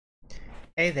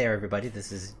Hey there everybody,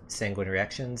 this is Sanguine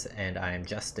Reactions and I am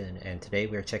Justin, and today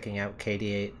we are checking out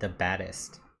KDA The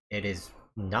Baddest. It is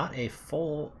not a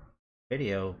full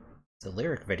video, it's a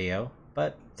lyric video,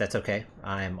 but that's okay.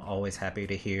 I'm always happy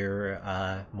to hear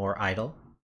more I-DLE.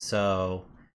 So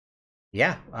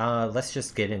yeah, let's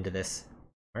just get into this.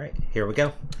 Alright, here we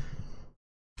go.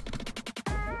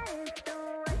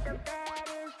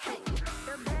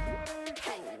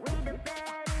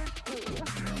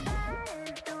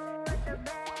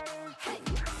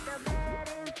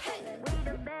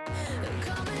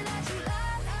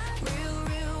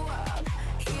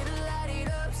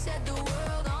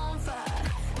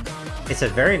 It's a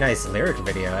very nice lyric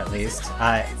video, at least.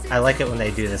 I like it when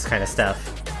they do this kind of stuff.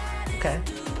 Okay.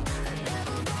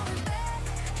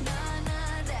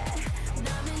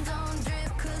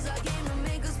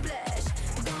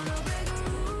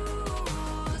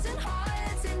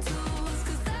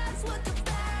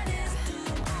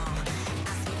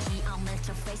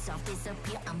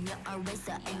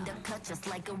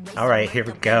 Alright, here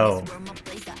we go.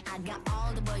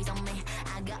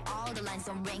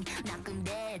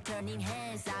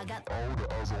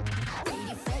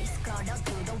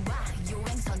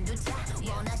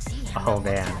 Oh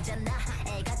man.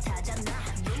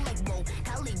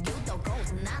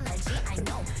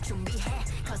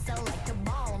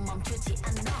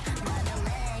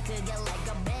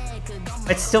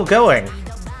 It's still going.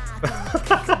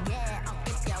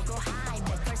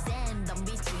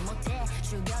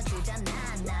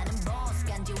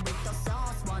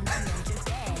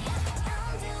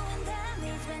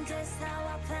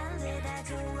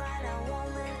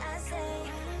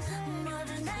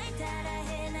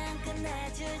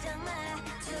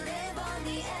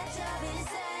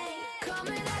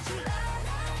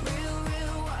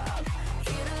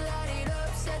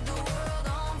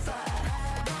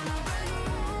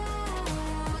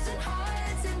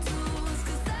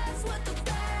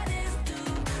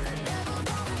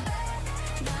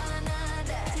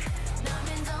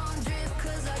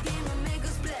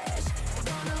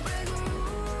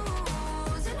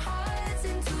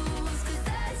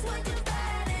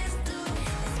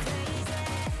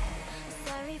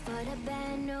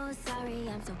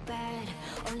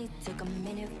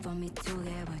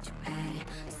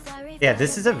 Yeah,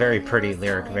 this is a very pretty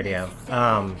lyric video.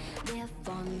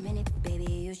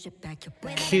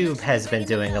 Kpop has been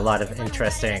doing a lot of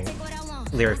interesting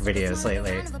lyric videos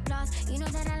lately.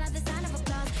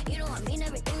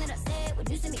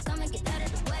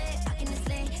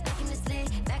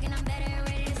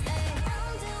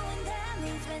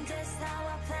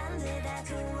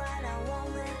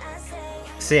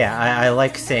 So yeah, I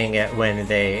like seeing it when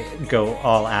they go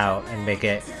all out and make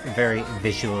it very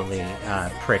visually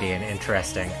pretty and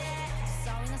interesting.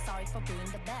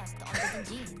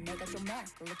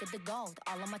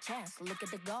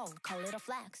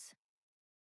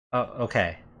 Oh,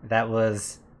 okay. That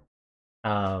was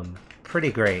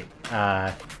pretty great.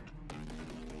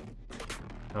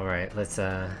 Alright, let's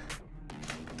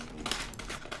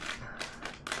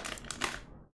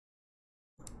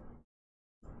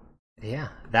yeah,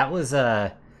 that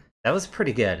was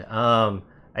pretty good.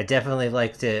 I definitely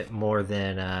liked it more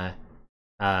than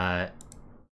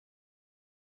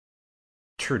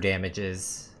True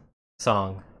Damage's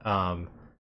song. I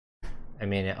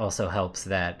mean, it also helps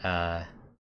that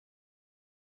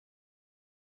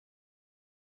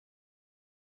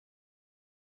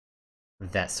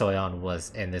that Soyeon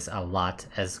was in this a lot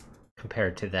as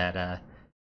compared to that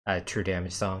True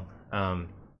Damage song.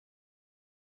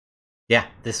 Yeah,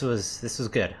 this was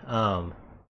good. I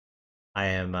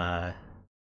am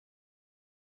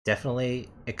definitely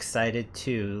excited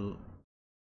to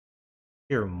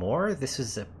hear more. This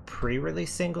is a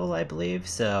pre-release single, I believe,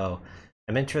 so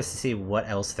I'm interested to see what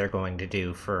else they're going to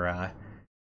do for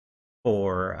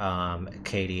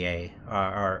KDA.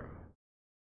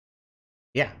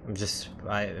 Yeah,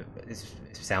 it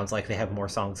sounds like they have more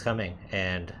songs coming,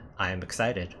 and I'm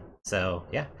excited. So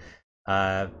yeah.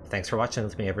 Thanks for watching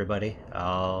with me, everybody.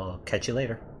 I'll catch you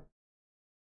later.